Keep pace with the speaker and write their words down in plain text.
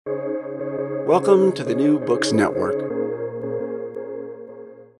Welcome to the New Books Network.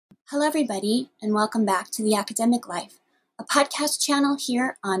 Hello, everybody, and welcome back to The Academic Life, a podcast channel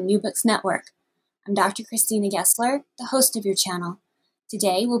here on New Books Network. I'm Dr. Christina Gessler, the host of your channel.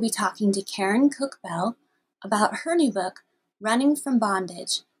 Today, we'll be talking to Karen Cook Bell about her new book, Running from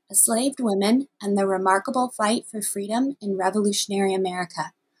Bondage, Enslaved Women and the Remarkable Fight for Freedom in Revolutionary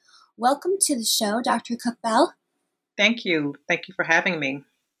America. Welcome to the show, Dr. Cook Bell. Thank you. Thank you for having me.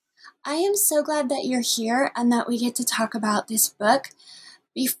 I am so glad that you're here and that we get to talk about this book.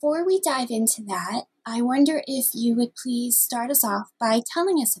 Before we dive into that, I wonder if you would please start us off by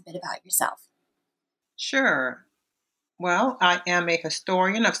telling us a bit about yourself. Sure. Well, I am a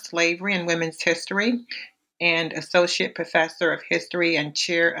historian of slavery and women's history and associate professor of history and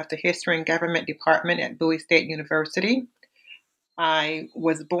chair of the History and Government Department at Bowie State University. I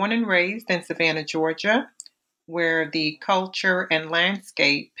was born and raised in Savannah, Georgia, where the culture and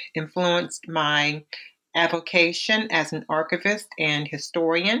landscape influenced my avocation as an archivist and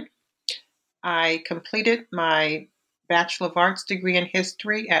historian. I completed my Bachelor of Arts degree in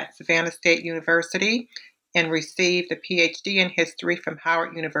history at Savannah State University and received a PhD in history from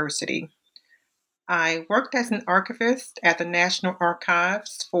Howard University. I worked as an archivist at the National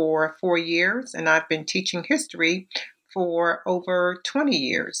Archives for 4 years, and I've been teaching history for over 20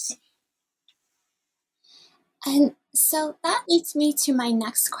 years. And so that leads me to my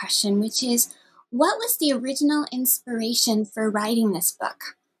next question, which is, what was the original inspiration for writing this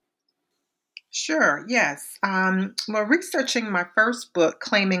book? Sure, yes. Well, researching my first book,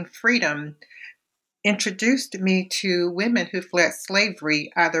 Claiming Freedom, introduced me to women who fled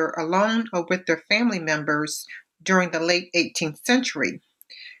slavery either alone or with their family members during the late 18th century.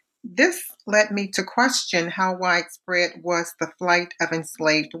 This led me to question how widespread was the flight of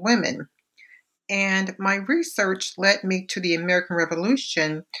enslaved women. And my research led me to the American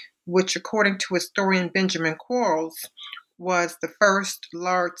Revolution, which, according to historian Benjamin Quarles, was the first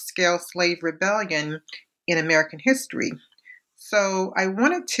large-scale slave rebellion in American history. So I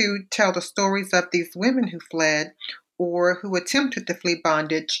wanted to tell the stories of these women who fled or who attempted to flee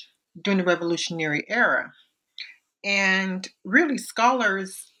bondage during the Revolutionary era. And really,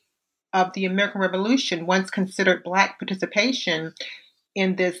 scholars of the American Revolution once considered Black participation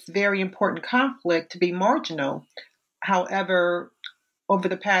in this very important conflict to be marginal. However, over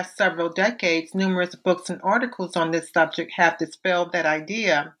the past several decades, numerous books and articles on this subject have dispelled that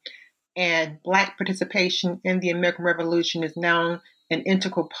idea, and Black participation in the American Revolution is now an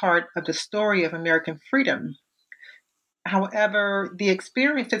integral part of the story of American freedom. However, the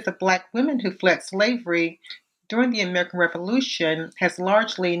experiences of Black women who fled slavery during the American Revolution has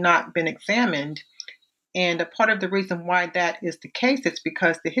largely not been examined. And a part of the reason why that is the case is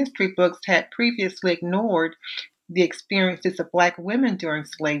because the history books had previously ignored the experiences of Black women during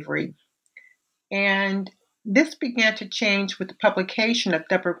slavery. And this began to change with the publication of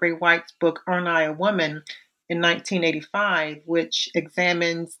Deborah Gray White's book, Aren't I a Woman, in 1985, which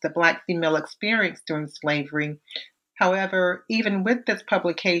examines the Black female experience during slavery. However, even with this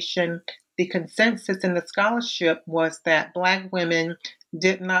publication, the consensus in the scholarship was that Black women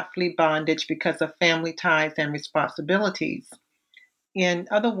did not flee bondage because of family ties and responsibilities. In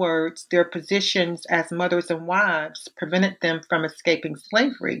other words, their positions as mothers and wives prevented them from escaping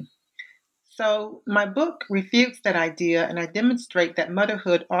slavery. So, my book refutes that idea, and I demonstrate that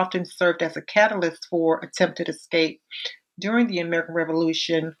motherhood often served as a catalyst for attempted escape during the American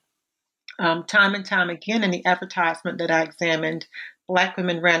Revolution. Time and time again, in the advertisement that I examined, Black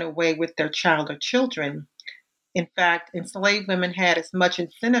women ran away with their child or children. In fact, enslaved women had as much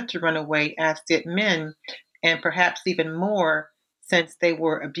incentive to run away as did men, and perhaps even more since they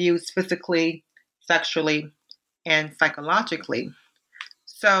were abused physically, sexually, and psychologically.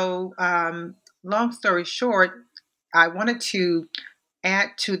 So, long story short, I wanted to add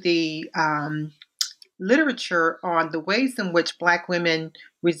to the literature on the ways in which Black women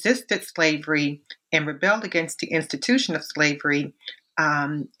resisted slavery and rebelled against the institution of slavery.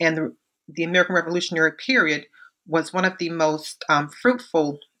 And the American Revolutionary period was one of the most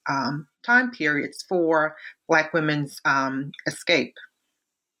fruitful time periods for Black women's escape.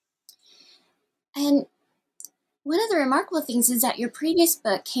 And one of the remarkable things is that your previous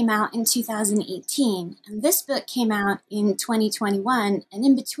book came out in 2018, and this book came out in 2021, and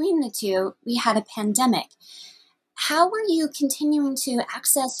in between the two, we had a pandemic. How were you continuing to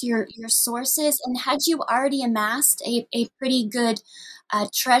access your sources, and had you already amassed a pretty good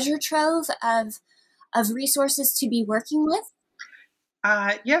treasure trove of resources to be working with?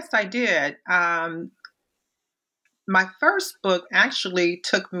 Yes, I did. My first book actually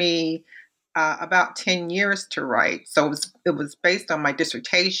took me about 10 years to write. So it was based on my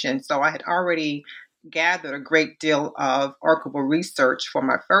dissertation. So I had already gathered a great deal of archival research for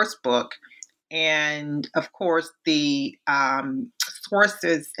my first book. And of course, the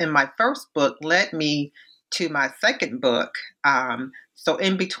sources in my first book led me to my second book. So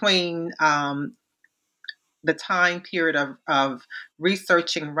in between the time period of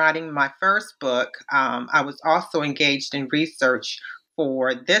researching, writing my first book, I was also engaged in research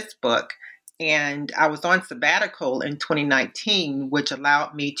for this book. And I was on sabbatical in 2019, which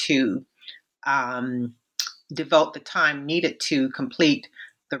allowed me to devote the time needed to complete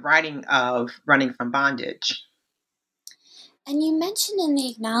the writing of Running from Bondage. And you mentioned in the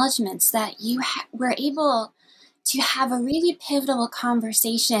acknowledgments that you were able to have a really pivotal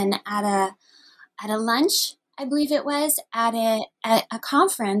conversation at a lunch, I believe it was, at a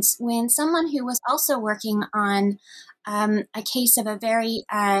conference, when someone who was also working on a case of a very,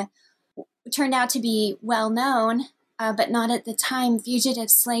 turned out to be well-known, but not at the time, fugitive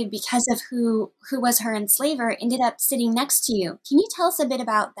slave, because of who was her enslaver, ended up sitting next to you. Can you tell us a bit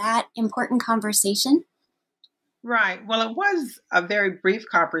about that important conversation? Right. Well, it was a very brief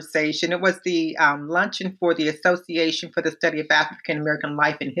conversation. It was the luncheon for the Association for the Study of African American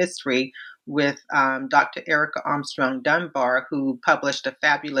Life and History with Dr. Erica Armstrong Dunbar, who published a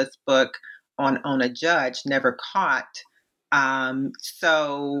fabulous book on a Judge, Never Caught.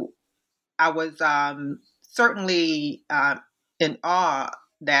 So I was certainly in awe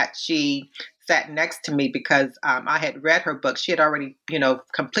that she sat next to me, because I had read her book. She had already,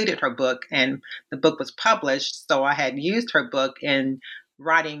 completed her book, and the book was published. So I had used her book in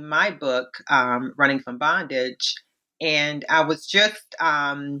writing my book, Running from Bondage. And I was just,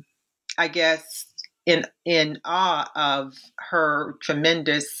 I guess, in awe of her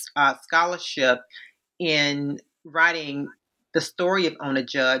tremendous scholarship in writing the story of Ona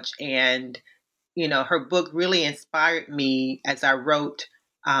Judge. And her book really inspired me as I wrote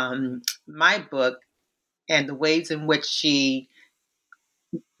my book, and the ways in which she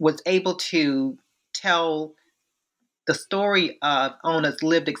was able to tell the story of Ona's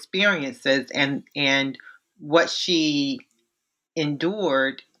lived experiences and what she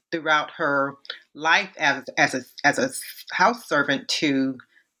endured throughout her life as a house servant to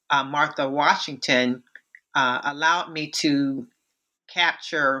Martha Washington, allowed me to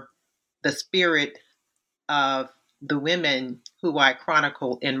capture the spirit of the women who I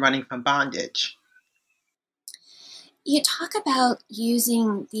chronicle in Running from Bondage. You talk about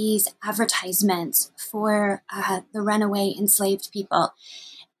using these advertisements for the runaway enslaved people,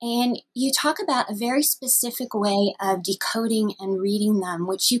 and you talk about a very specific way of decoding and reading them,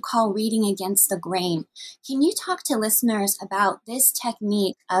 which you call reading against the grain. Can you talk to listeners about this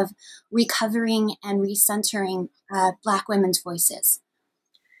technique of recovering and recentering Black women's voices?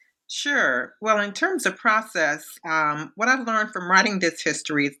 Sure. Well, in terms of process, what I've learned from writing this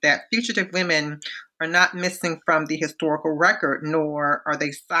history is that fugitive women are not missing from the historical record, nor are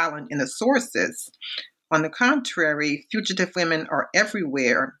they silent in the sources. On the contrary, fugitive women are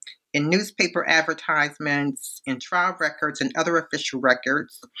everywhere in newspaper advertisements, in trial records, and other official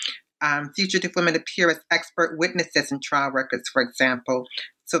records. Fugitive women appear as expert witnesses in trial records, for example.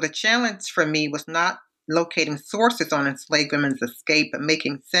 So the challenge for me was not locating sources on enslaved women's escape, but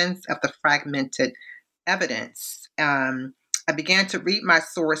making sense of the fragmented evidence. I began to read my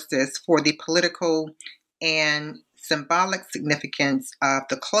sources for the political and symbolic significance of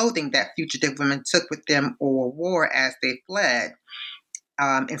the clothing that fugitive women took with them or wore as they fled.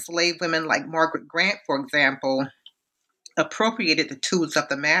 Enslaved women like Margaret Grant, for example, appropriated the tools of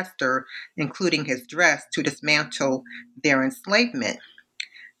the master, including his dress, to dismantle their enslavement.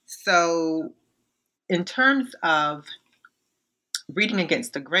 So, in terms of reading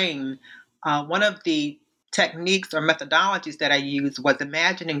against the grain, one of the techniques or methodologies that I used was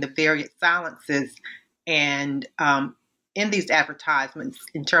imagining the various silences and in these advertisements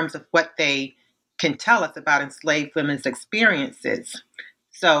in terms of what they can tell us about enslaved women's experiences.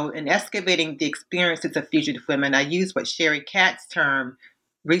 So, in excavating the experiences of fugitive women, I use what Sherry Katz termed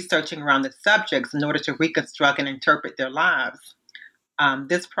researching around the subjects in order to reconstruct and interpret their lives.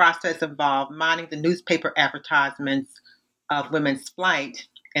 This process involved mining the newspaper advertisements of women's flight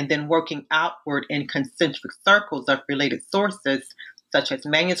and then working outward in concentric circles of related sources, such as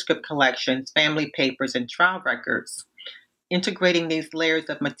manuscript collections, family papers, and trial records. Integrating these layers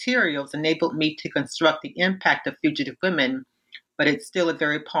of materials enabled me to construct the impact of fugitive women, but it's still a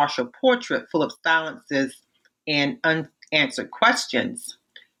very partial portrait full of silences and unanswered questions.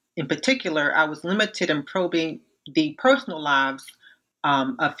 In particular, I was limited in probing the personal lives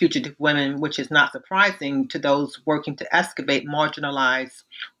of fugitive women, which is not surprising to those working to excavate marginalized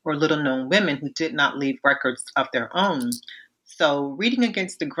or little known women who did not leave records of their own. So, reading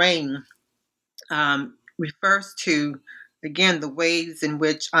against the grain refers to, again, the ways in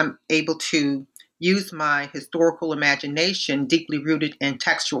which I'm able to use my historical imagination, deeply rooted in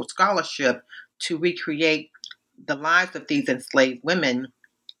textual scholarship, to recreate the lives of these enslaved women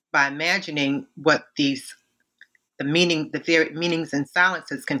by imagining what the very meanings and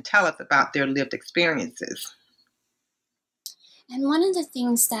silences can tell us about their lived experiences. And one of the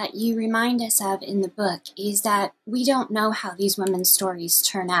things that you remind us of in the book is that we don't know how these women's stories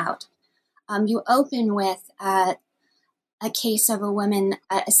turn out. You open with a case of a woman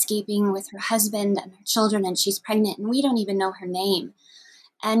escaping with her husband and her children, and she's pregnant, and we don't even know her name.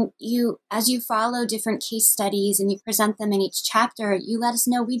 And as you follow different case studies and you present them in each chapter, you let us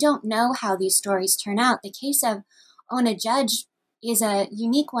know we don't know how these stories turn out. The case of Ona Judge is a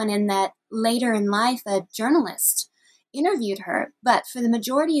unique one in that later in life, a journalist interviewed her. But for the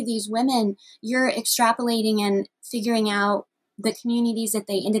majority of these women, you're extrapolating and figuring out the communities that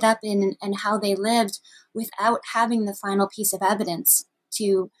they ended up in and how they lived without having the final piece of evidence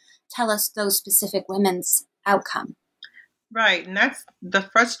to tell us those specific women's outcome. Right, and that's the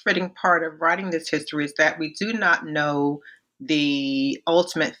frustrating part of writing this history, is that we do not know the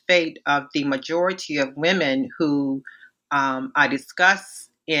ultimate fate of the majority of women who I discuss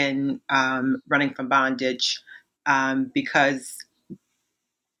in Running from Bondage, because,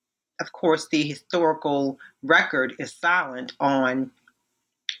 of course, the historical record is silent on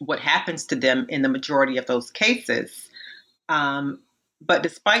what happens to them in the majority of those cases. But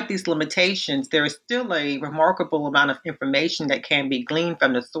despite these limitations, there is still a remarkable amount of information that can be gleaned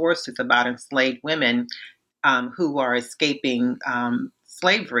from the sources about enslaved women who are escaping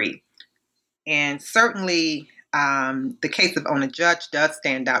slavery. And certainly the case of Ona Judge does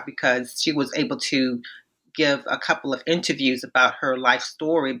stand out because she was able to give a couple of interviews about her life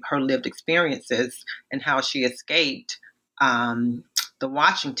story, her lived experiences, and how she escaped the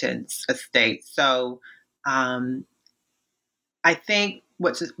Washington's estate. So I think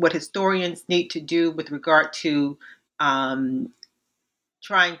what historians need to do with regard to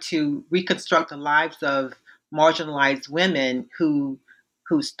trying to reconstruct the lives of marginalized women whose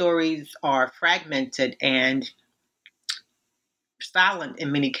stories are fragmented and silent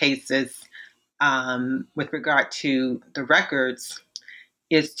in many cases, with regard to the records,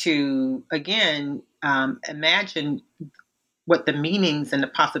 is to again imagine what the meanings and the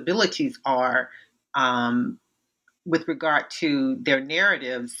possibilities are, with regard to their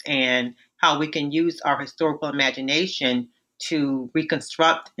narratives, and how we can use our historical imagination to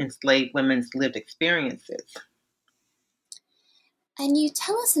reconstruct enslaved women's lived experiences. And you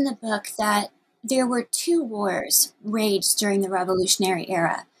tell us in the book that there were two wars waged during the Revolutionary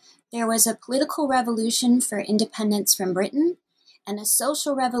era. There was a political revolution for independence from Britain and a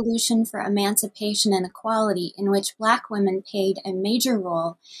social revolution for emancipation and equality in which Black women played a major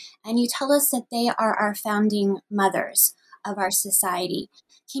role. And you tell us that they are our founding mothers of our society.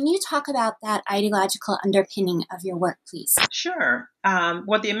 Can you talk about that ideological underpinning of your work, please? Sure.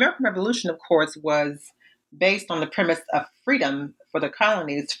 Well, the American Revolution, of course, was based on the premise of freedom for the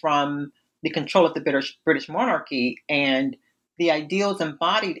colonies from the control of the British monarchy, and the ideals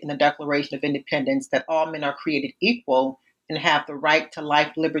embodied in the Declaration of Independence, that all men are created equal and have the right to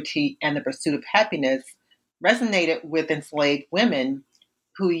life, liberty, and the pursuit of happiness, resonated with enslaved women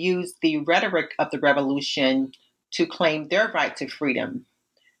who used the rhetoric of the revolution to claim their right to freedom.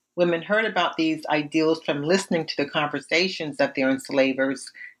 Women heard about these ideals from listening to the conversations of their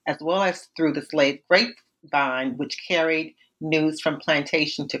enslavers, as well as through the slave grapevine, which carried news from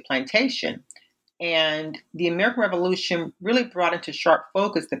plantation to plantation. And the American Revolution really brought into sharp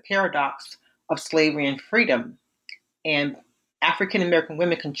focus the paradox of slavery and freedom. And African American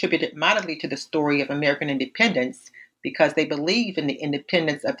women contributed mightily to the story of American independence because they believed in the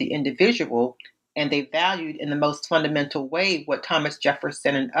independence of the individual, and they valued in the most fundamental way what Thomas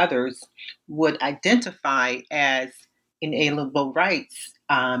Jefferson and others would identify as inalienable rights.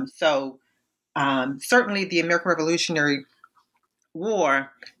 Certainly the American Revolutionary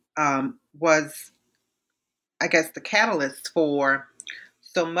War was, I guess, the catalyst for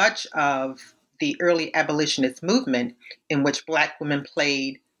so much of the early abolitionist movement, in which Black women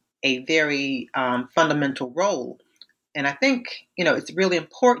played a very fundamental role. And I think, it's really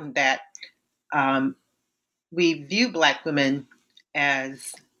important that we view Black women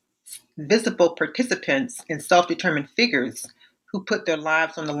as visible participants and self-determined figures who put their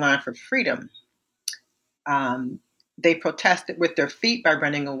lives on the line for freedom. They protested with their feet by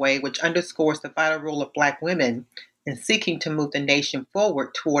running away, which underscores the vital role of Black women and seeking to move the nation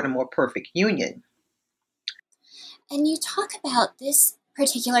forward toward a more perfect union. And you talk about this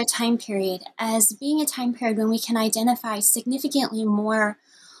particular time period as being a time period when we can identify significantly more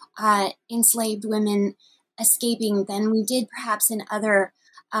enslaved women escaping than we did perhaps in other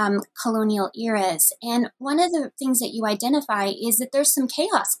colonial eras. And one of the things that you identify is that there's some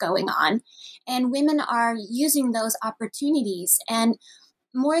chaos going on, and women are using those opportunities. And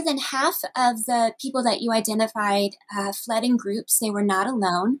more than half of the people that you identified fled in groups. They were not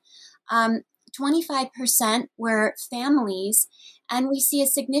alone. 25% were families. And we see a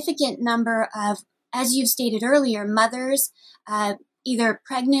significant number of, as you've stated earlier, mothers, either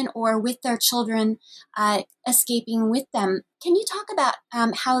pregnant or with their children, escaping with them. Can you talk about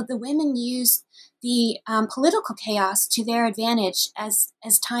how the women used the political chaos to their advantage as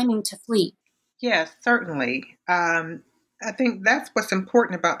timing to flee? Yes, certainly. I think that's what's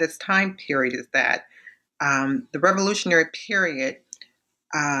important about this time period is that the revolutionary period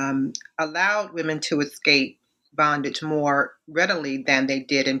allowed women to escape bondage more readily than they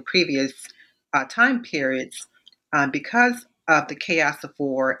did in previous time periods because of the chaos of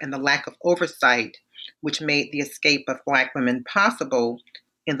war and the lack of oversight, which made the escape of Black women possible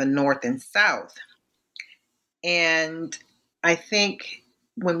in the North and South. And I think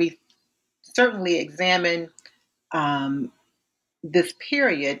when we certainly examine um, this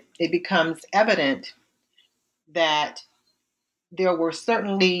period, it becomes evident that there were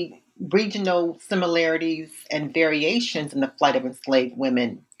certainly regional similarities and variations in the flight of enslaved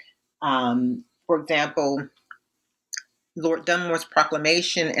women. For example, Lord Dunmore's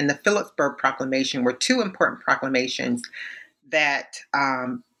proclamation and the Philipsburg Proclamation were two important proclamations that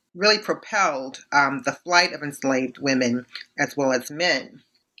really propelled the flight of enslaved women as well as men.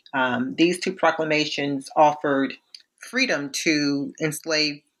 These two proclamations offered freedom to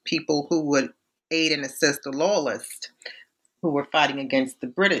enslaved people who would aid and assist the Loyalists who were fighting against the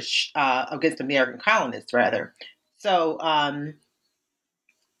British, against American colonists, rather. So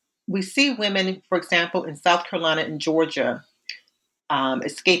we see women, for example, in South Carolina and Georgia,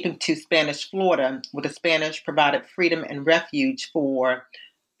 escaping to Spanish Florida, where the Spanish provided freedom and refuge for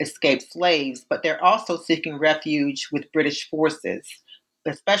escaped slaves, but they're also seeking refuge with British forces,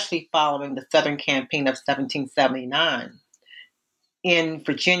 especially following the Southern Campaign of 1779. In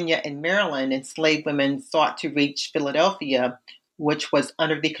Virginia and Maryland, enslaved women sought to reach Philadelphia, which was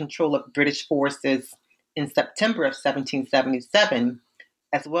under the control of British forces in September of 1777,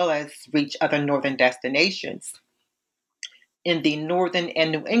 as well as reach other northern destinations. In the northern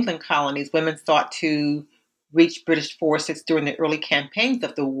and New England colonies, women sought to reach British forces during the early campaigns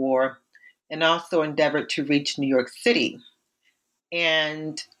of the war and also endeavored to reach New York City.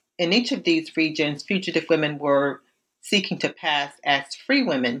 And in each of these regions, fugitive women were seeking to pass as free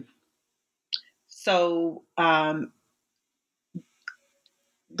women. So the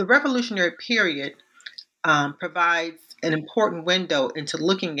Revolutionary period provides an important window into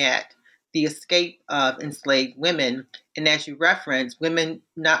looking at the escape of enslaved women. And as you referenced, women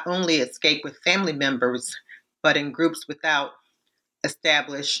not only escape with family members, but in groups without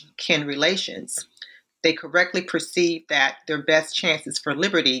established kin relations. They correctly perceived that their best chances for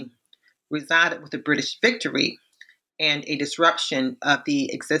liberty resided with a British victory and a disruption of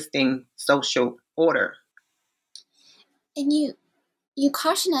the existing social order. And you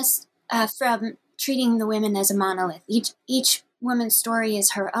caution us from treating the women as a monolith. Each woman's story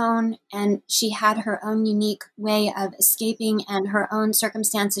is her own, and she had her own unique way of escaping and her own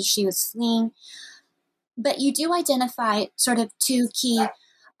circumstances she was fleeing. But you do identify sort of two key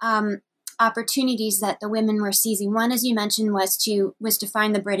opportunities that the women were seizing. One, as you mentioned, was to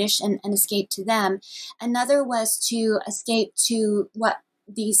find the British and escape to them. Another was to escape to what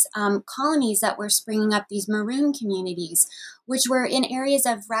these colonies that were springing up, these maroon communities, which were in areas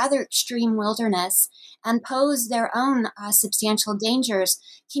of rather extreme wilderness and posed their own substantial dangers.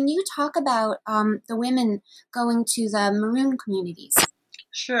 Can you talk about the women going to the maroon communities?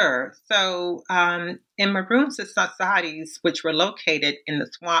 Sure. So, in maroon societies, which were located in the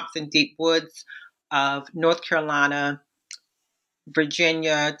swamps and deep woods of North Carolina,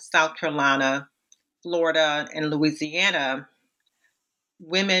 Virginia, South Carolina, Florida, and Louisiana,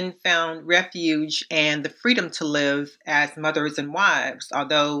 women found refuge and the freedom to live as mothers and wives,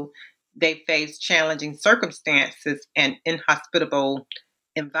 although they faced challenging circumstances and inhospitable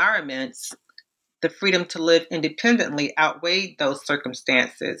environments. The freedom to live independently outweighed those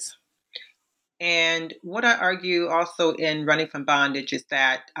circumstances. And what I argue also in Running from Bondage is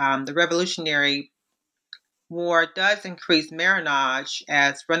that the Revolutionary War does increase marriage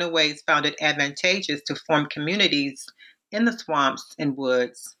as runaways found it advantageous to form communities in the swamps and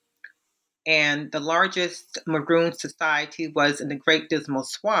woods. And the largest Maroon society was in the Great Dismal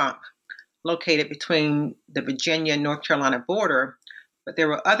Swamp, located between the Virginia and North Carolina border. But there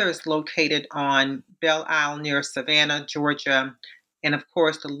were others located on Belle Isle near Savannah, Georgia, and of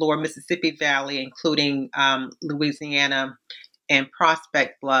course the lower Mississippi Valley, including Louisiana and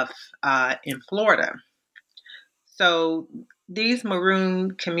Prospect Bluff in Florida. So these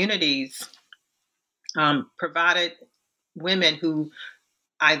Maroon communities provided women who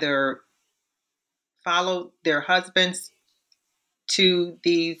either followed their husbands to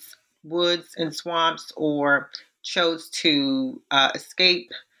these woods and swamps or chose to escape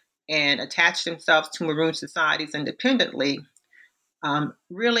and attach themselves to Maroon societies independently,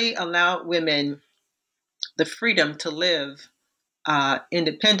 really allowed women the freedom to live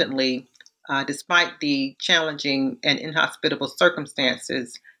independently despite the challenging and inhospitable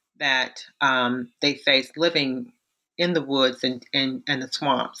circumstances that they faced living in the woods and the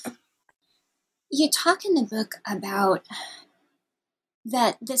swamps. You talk in the book about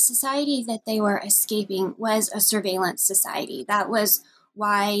that the society that they were escaping was a surveillance society. That was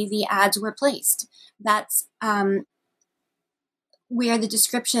why the ads were placed. That's where the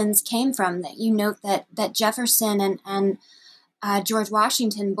descriptions came from. That you note that Jefferson and George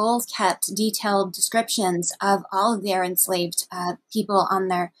Washington both kept detailed descriptions of all of their enslaved people on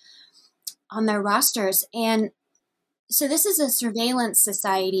their rosters. And so this is a surveillance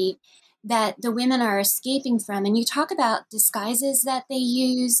society that the women are escaping from. And you talk about disguises that they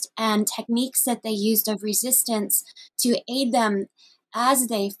used and techniques that they used of resistance to aid them as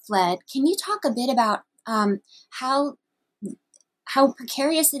they fled. Can you talk a bit about how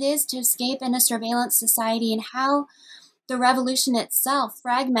precarious it is to escape in a surveillance society and how the revolution itself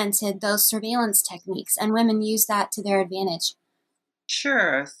fragmented those surveillance techniques and women used that to their advantage?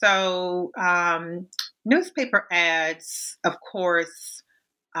 Sure. So newspaper ads, of course,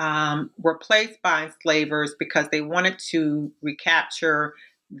 were placed by enslavers because they wanted to recapture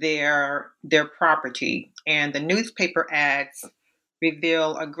their property. And the newspaper ads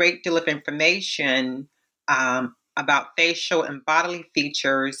reveal a great deal of information about facial and bodily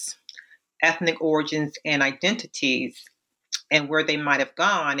features, ethnic origins and identities, and where they might have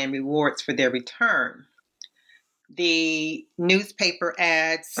gone and rewards for their return. The newspaper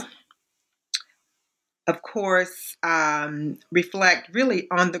ads, of course, reflect really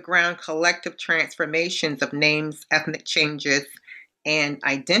on the ground collective transformations of names, ethnic changes, and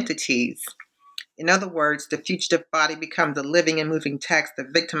identities. In other words, the fugitive body becomes a living and moving text of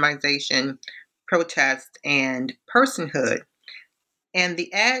victimization, protest, and personhood. And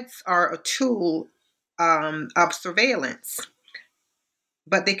the ads are a tool of surveillance,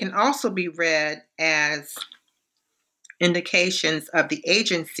 but they can also be read as indications of the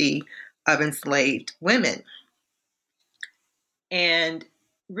agency of enslaved women. And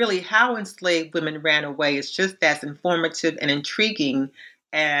really, how enslaved women ran away is just as informative and intriguing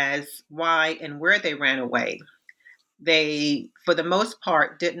as why and where they ran away. They, for the most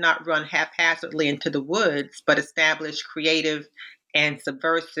part, did not run haphazardly into the woods, but established creative and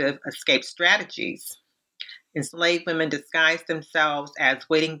subversive escape strategies. Enslaved women disguised themselves as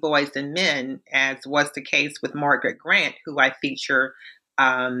waiting boys and men, as was the case with Margaret Grant, who I feature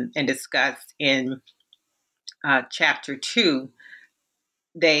and discuss in chapter 2.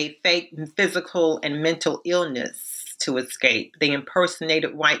 They faked physical and mental illness to escape. They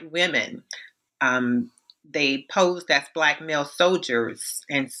impersonated white women. They posed as black male soldiers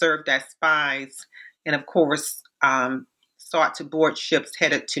and served as spies, and of course, sought to board ships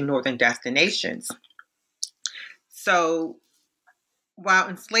headed to northern destinations. So while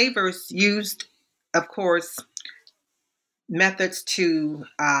enslavers used, of course, methods to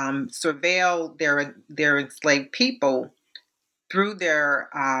surveil their enslaved people through their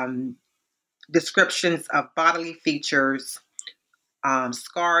descriptions of bodily features,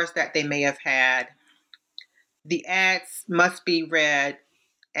 scars that they may have had, the ads must be read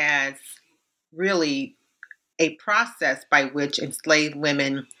as really a process by which enslaved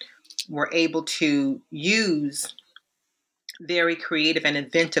women were able to use very creative and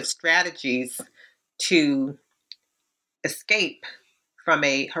inventive strategies to escape from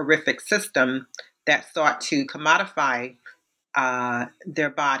a horrific system that sought to commodify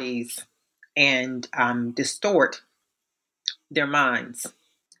their bodies and distort their minds.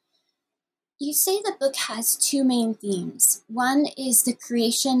 You say the book has two main themes. One is the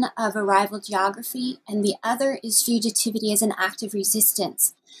creation of arrival geography, and the other is fugitivity as an act of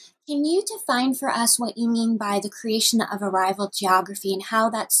resistance. Can you define for us what you mean by the creation of arrival geography and how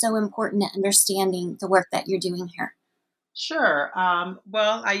that's so important in understanding the work that you're doing here? Sure.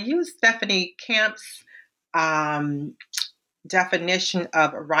 Well, I use Stephanie Camp's definition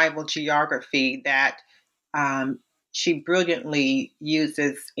of arrival geography that she brilliantly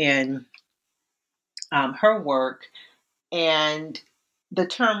uses in her work. And the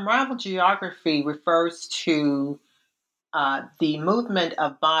term rival geography refers to the movement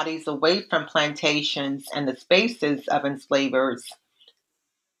of bodies away from plantations and the spaces of enslavers.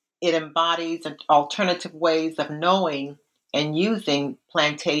 It embodies alternative ways of knowing and using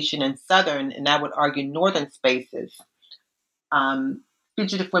plantation and southern, and I would argue northern spaces.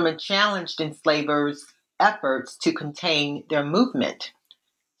 Fugitive women challenged enslavers' efforts to contain their movement.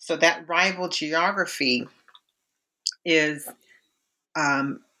 So that rival geography is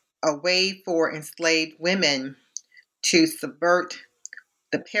a way for enslaved women to subvert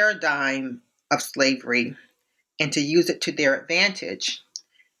the paradigm of slavery and to use it to their advantage.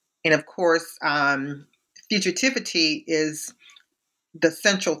 And of course, fugitivity is the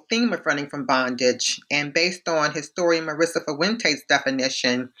central theme of running from bondage. And based on historian Marissa Fuente's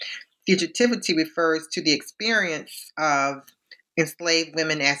definition, fugitivity refers to the experience of enslaved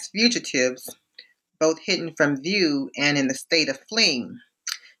women as fugitives, both hidden from view and in the state of fleeing.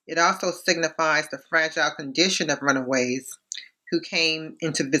 It also signifies the fragile condition of runaways who came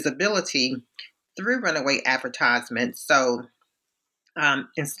into visibility through runaway advertisements. So,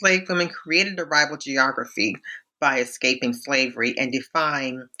 enslaved women created a rival geography by escaping slavery and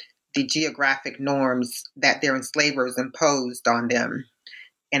defying the geographic norms that their enslavers imposed on them.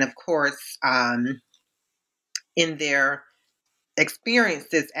 And of course, in their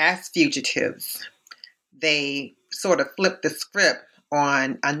experiences as fugitives, they sort of flipped the script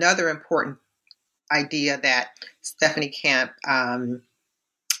on another important idea that Stephanie Camp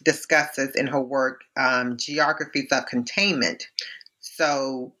discusses in her work, Geographies of Containment.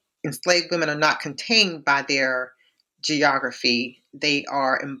 So enslaved women are not contained by their geography. They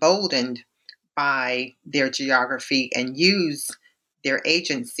are emboldened by their geography and use their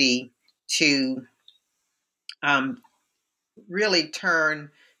agency to really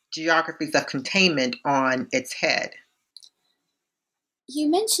turn geographies of containment on its head. You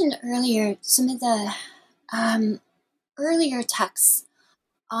mentioned earlier some of the earlier texts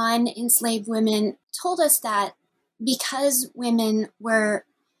on enslaved women told us that because women were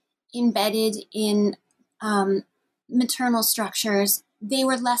embedded in maternal structures, they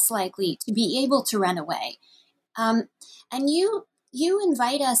were less likely to be able to run away. And you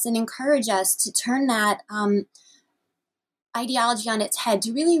invite us and encourage us to turn that ideology on its head,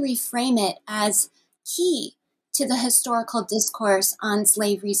 to really reframe it as key to the historical discourse on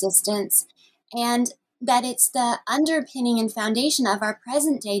slave resistance, and that it's the underpinning and foundation of our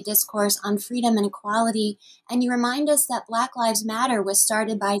present day discourse on freedom and equality. And you remind us that Black Lives Matter was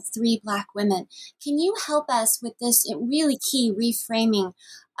started by 3 Black women. Can you help us with this really key reframing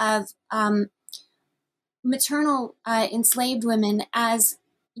of maternal enslaved women as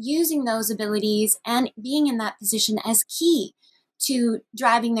using those abilities and being in that position as key to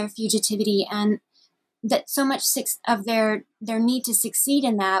driving their fugitivity, and that so much of their need to succeed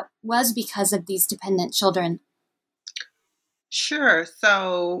in that was because of these dependent children? Sure.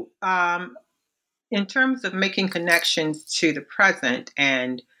 So, in terms of making connections to the present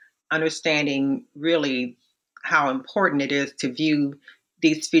and understanding really how important it is to view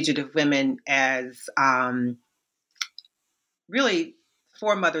these fugitive women as really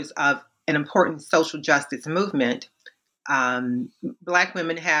foremothers of an important social justice movement, Black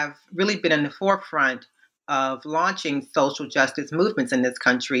women have really been in the forefront of launching social justice movements in this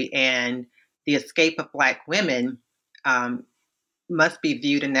country, and the escape of Black women must be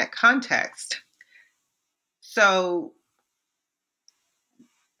viewed in that context. So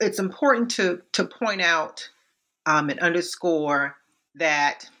it's important to point out and underscore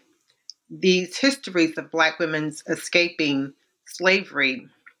that these histories of Black women's escaping slavery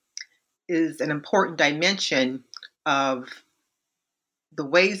is an important dimension of the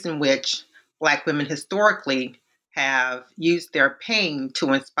ways in which Black women historically have used their pain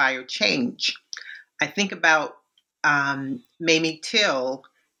to inspire change. I think about Mamie Till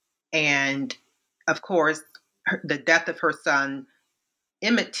and, of course, the death of her son,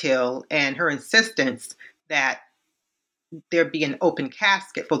 Emmett Till, and her insistence that there be an open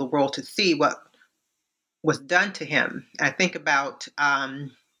casket for the world to see what was done to him. I think about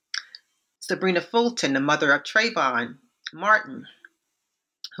Sabrina Fulton, the mother of Trayvon Martin,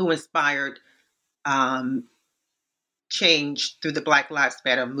 who inspired change through the Black Lives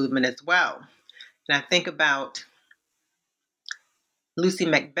Matter movement as well. And I think about Lucy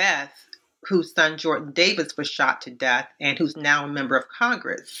Macbeth, whose son Jordan Davis was shot to death and who's now a member of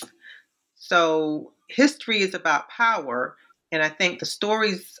Congress. So history is about power, and I think the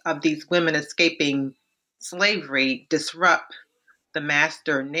stories of these women escaping slavery disrupt the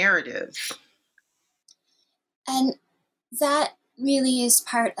master narratives. And that really is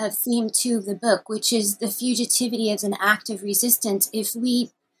part of theme 2 of the book, which is the fugitivity as an act of resistance. If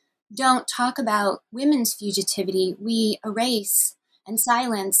we don't talk about women's fugitivity, we erase and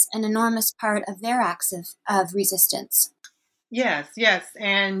silence an enormous part of their acts of resistance. Yes, yes.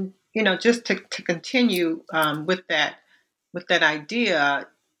 And, just to continue with that idea,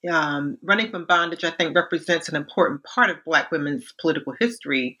 running from bondage, I think, represents an important part of Black women's political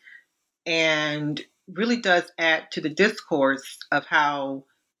history and really does add to the discourse of how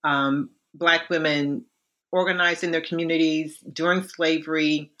Black women organized in their communities during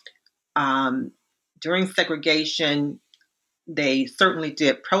slavery, during segregation. They certainly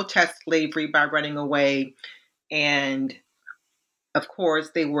did protest slavery by running away. And of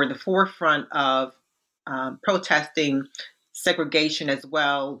course, they were in the forefront of protesting segregation as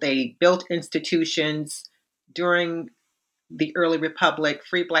well. They built institutions during the early republic,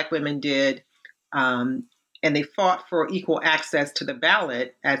 free Black women did, and they fought for equal access to the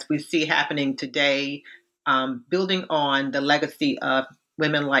ballot, as we see happening today, building on the legacy of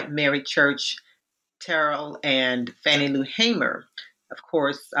women like Mary Church Terrell and Fannie Lou Hamer. Of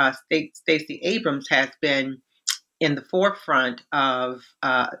course, Stacey Abrams has been in the forefront of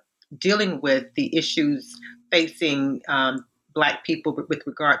dealing with the issues facing Black people with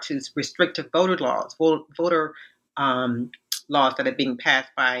regard to restrictive voter laws, laws that are being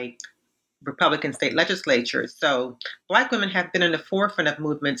passed by Republican state legislatures. So Black women have been in the forefront of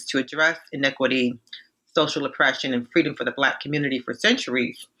movements to address inequity, social oppression, and freedom for the Black community for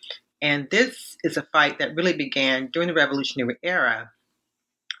centuries. And this is a fight that really began during the Revolutionary era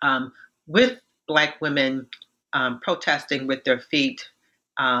with Black women protesting with their feet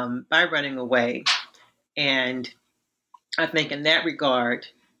by running away. And I think in that regard,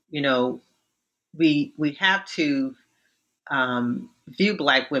 we have to view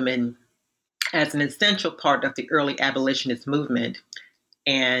Black women as an essential part of the early abolitionist movement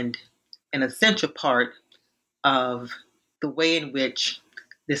and an essential part of the way in which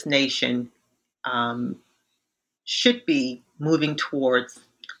this nation should be moving towards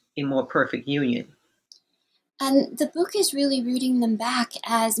a more perfect union. And the book is really rooting them back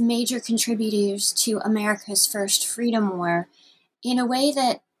as major contributors to America's first freedom war in a way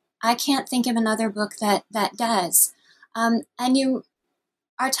that I can't think of another book that does. And you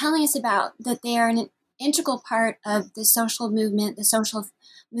are telling us about that they are an integral part of the social movement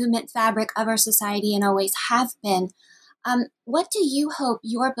fabric of our society and always have been. What do you hope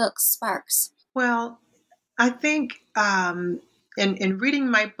your book sparks? Well, I think in reading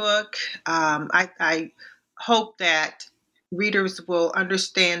my book, I hope that readers will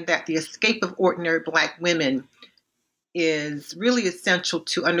understand that the escape of ordinary Black women is really essential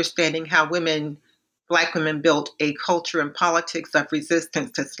to understanding how Black women built a culture and politics of resistance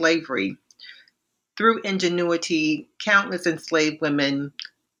to slavery. Through ingenuity, countless enslaved women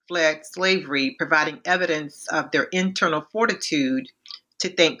fled slavery, providing evidence of their internal fortitude to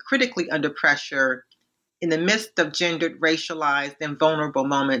think critically under pressure in the midst of gendered, racialized, and vulnerable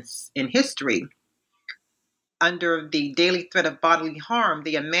moments in history. Under the daily threat of bodily harm,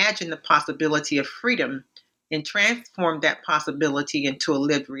 they imagined the possibility of freedom and transformed that possibility into a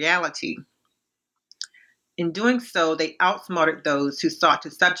lived reality. In doing so, they outsmarted those who sought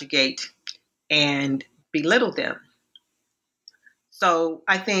to subjugate and belittle them. So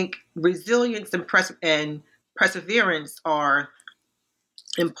I think resilience and perseverance are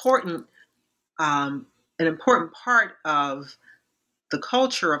important, an important part of the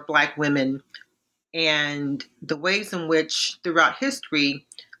culture of Black women and the ways in which throughout history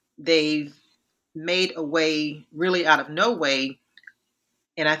they've made a way really out of no way.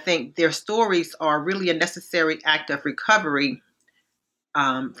 And I think their stories are really a necessary act of recovery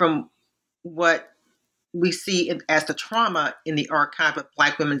from what we see as the trauma in the archive of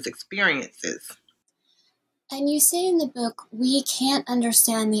Black women's experiences. And you say in the book, we can't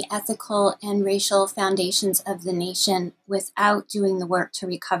understand the ethical and racial foundations of the nation without doing the work to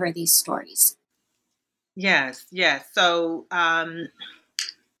recover these stories. Yes, yes. So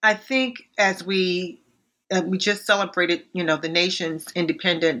I think as we just celebrated, the nation's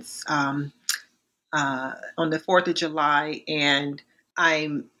independence on the 4th of July, and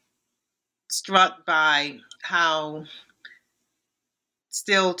I'm struck by how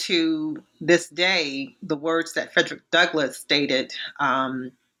still to this day, the words that Frederick Douglass stated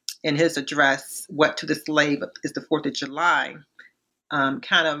in his address, "What to the slave is the 4th of July,"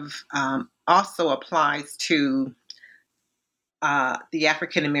 kind of also applies to the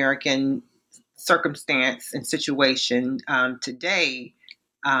African American circumstance and situation today,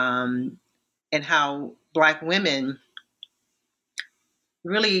 and how Black women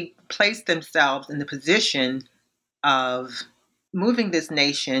really placed themselves in the position of moving this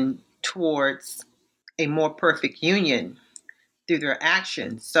nation towards a more perfect union through their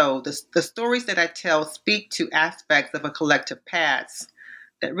actions. So the stories that I tell speak to aspects of a collective past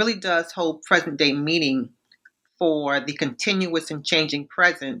that really does hold present day meaning for the continuous and changing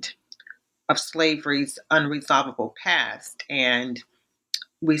present of slavery's unresolvable past. And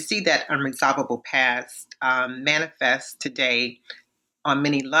we see that unresolvable past manifest today on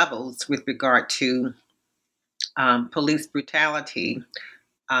many levels with regard to police brutality,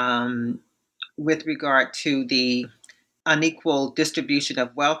 with regard to the unequal distribution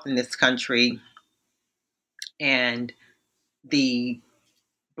of wealth in this country, and the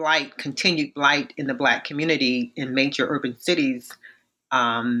continued blight in the Black community in major urban cities.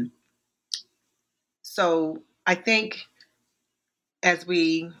 So I think as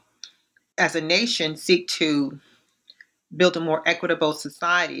we, as a nation, seek to build a more equitable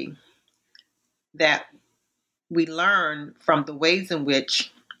society, that we learn from the ways in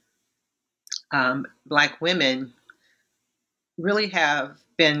which Black women really have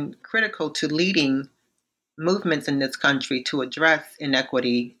been critical to leading movements in this country to address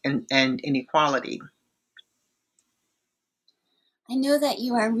inequity and inequality. I know that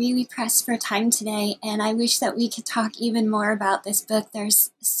you are really pressed for time today, and I wish that we could talk even more about this book.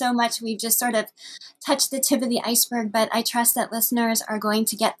 There's so much. We've just sort of touched the tip of the iceberg, but I trust that listeners are going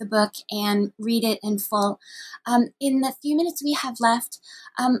to get the book and read it in full. In the few minutes we have left,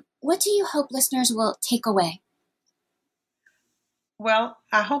 what do you hope listeners will take away? Well,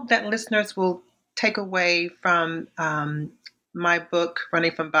 I hope that listeners will take away from my book,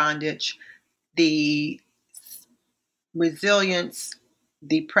 Running from Bondage, the resilience,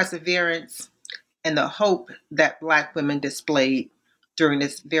 the perseverance, and the hope that Black women displayed during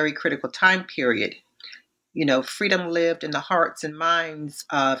this very critical time period. You know, freedom lived in the hearts and minds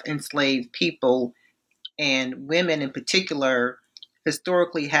of enslaved people, and women in particular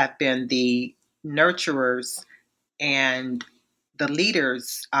historically have been the nurturers and the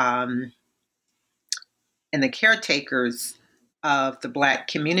leaders and the caretakers of the Black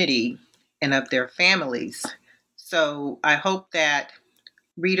community and of their families. So I hope that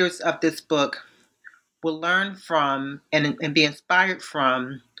readers of this book will learn from and be inspired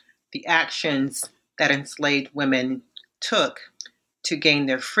from the actions that enslaved women took to gain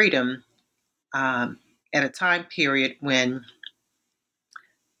their freedom at a time period when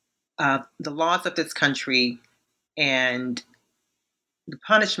the laws of this country and the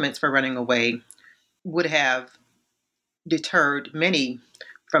punishments for running away would have deterred many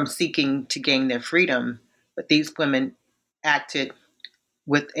from seeking to gain their freedom. But these women acted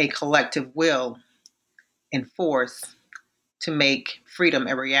with a collective will and force to make freedom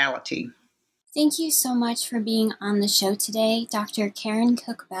a reality. Thank you so much for being on the show today, Dr. Karen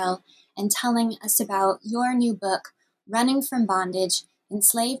Cook Bell, and telling us about your new book, Running from Bondage,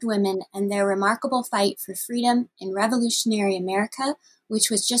 Enslaved Women and Their Remarkable Fight for Freedom in Revolutionary America, which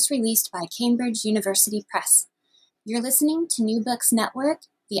was just released by Cambridge University Press. You're listening to New Books Network,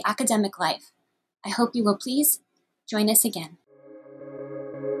 The Academic Life. I hope you will please join us again.